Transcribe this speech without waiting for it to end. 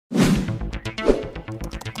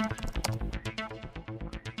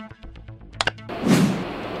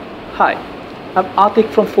Hi, I'm Atik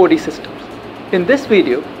from 4D Systems. In this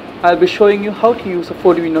video, I'll be showing you how to use a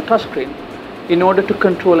 4Duino touchscreen in order to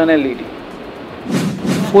control an LED.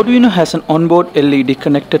 4Duino has an onboard LED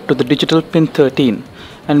connected to the digital pin 13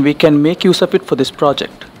 and we can make use of it for this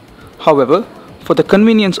project. However, for the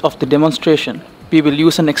convenience of the demonstration, we will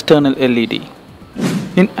use an external LED.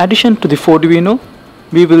 In addition to the 4Duino,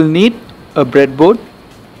 we will need a breadboard,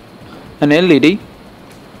 an LED,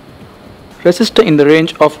 resistor in the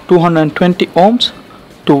range of 220 ohms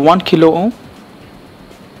to 1 kilo ohm,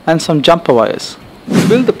 and some jumper wires. To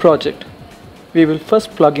build the project, we will first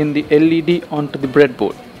plug in the LED onto the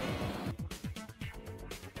breadboard.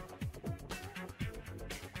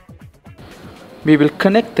 We will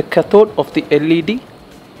connect the cathode of the LED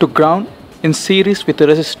to ground in series with a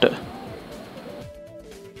resistor.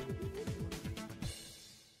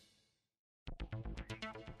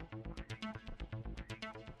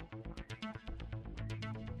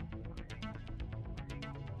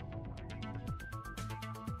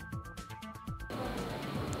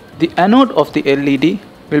 The anode of the LED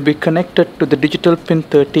will be connected to the digital pin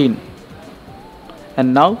 13.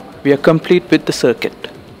 And now we are complete with the circuit.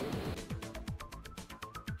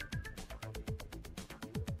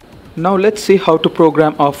 Now let's see how to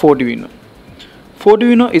program our 4Duino.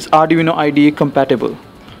 4Duino is Arduino IDE compatible.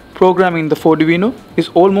 Programming the 4Duino is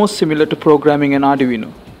almost similar to programming an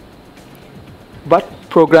Arduino. But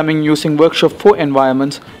programming using Workshop 4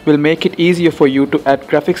 environments will make it easier for you to add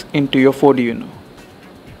graphics into your 4Duino.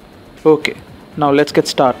 Okay, now let's get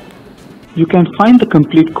started. You can find the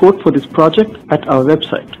complete code for this project at our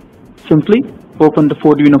website. Simply open the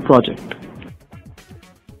 4Duino project.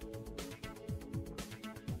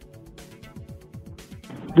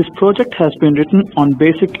 This project has been written on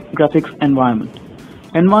basic graphics environment.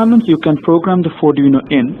 Environments you can program the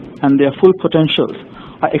 4Duino in and their full potentials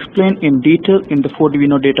are explained in detail in the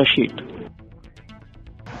 4Duino datasheet.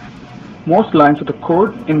 Most lines of the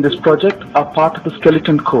code in this project are part of the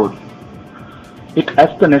skeleton code. It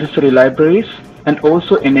adds the necessary libraries and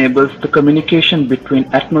also enables the communication between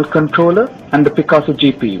Atmel controller and the Picasso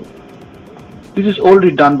GPU. This is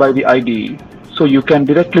already done by the IDE, so you can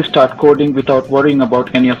directly start coding without worrying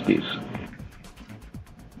about any of these.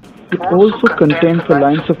 It also contains the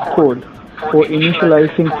lines of code for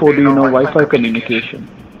initializing 4Duino Wi-Fi communication.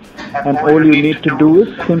 And all you need to do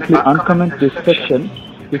is simply uncomment this section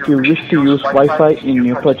if you wish to use Wi-Fi in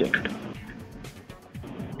your project.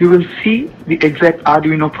 You will see the exact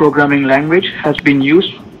Arduino programming language has been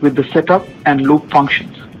used with the setup and loop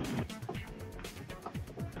functions.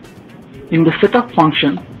 In the setup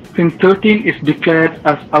function, pin 13 is declared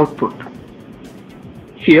as output.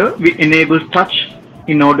 Here we enable touch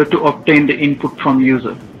in order to obtain the input from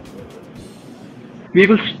user. We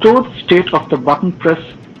will store the state of the button press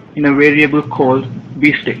in a variable called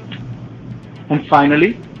bState. And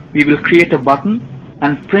finally, we will create a button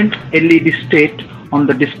and print LED state on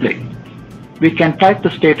the display. We can type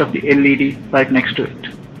the state of the LED right next to it.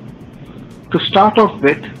 To start off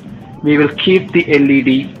with, we will keep the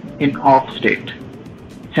LED in off state.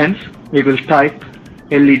 Hence, we will type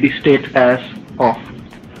LED state as off.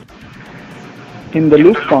 In the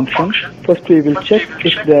loop function, first we will check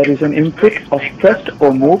if there is an input of pressed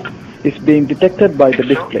or moved is being detected by the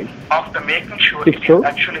display. If so,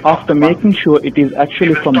 after making sure it is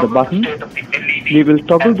actually from the button, we will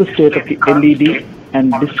toggle the state of the LED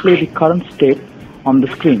and display the current state on the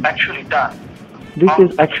screen. This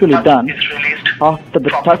is actually done after the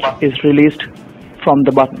touch is released from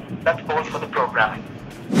the button. That's all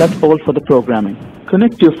for the programming.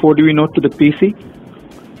 Connect your 4Duino to the PC.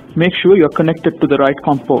 Make sure you are connected to the right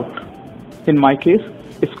COM port. In my case,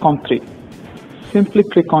 it's COM3. Simply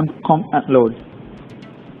click on COM and load.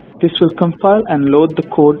 This will compile and load the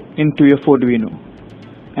code into your 4Duino,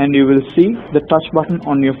 and you will see the touch button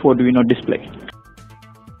on your 4Duino display.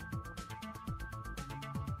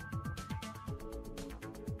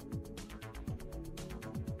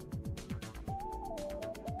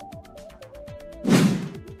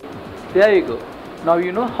 There you go. Now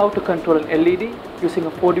you know how to control an LED using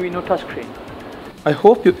a 4Duino touchscreen. I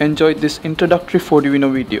hope you enjoyed this introductory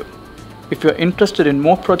 4Duino video. If you are interested in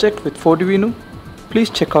more projects with 4Duino, please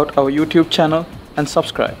check out our YouTube channel and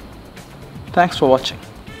subscribe. Thanks for watching.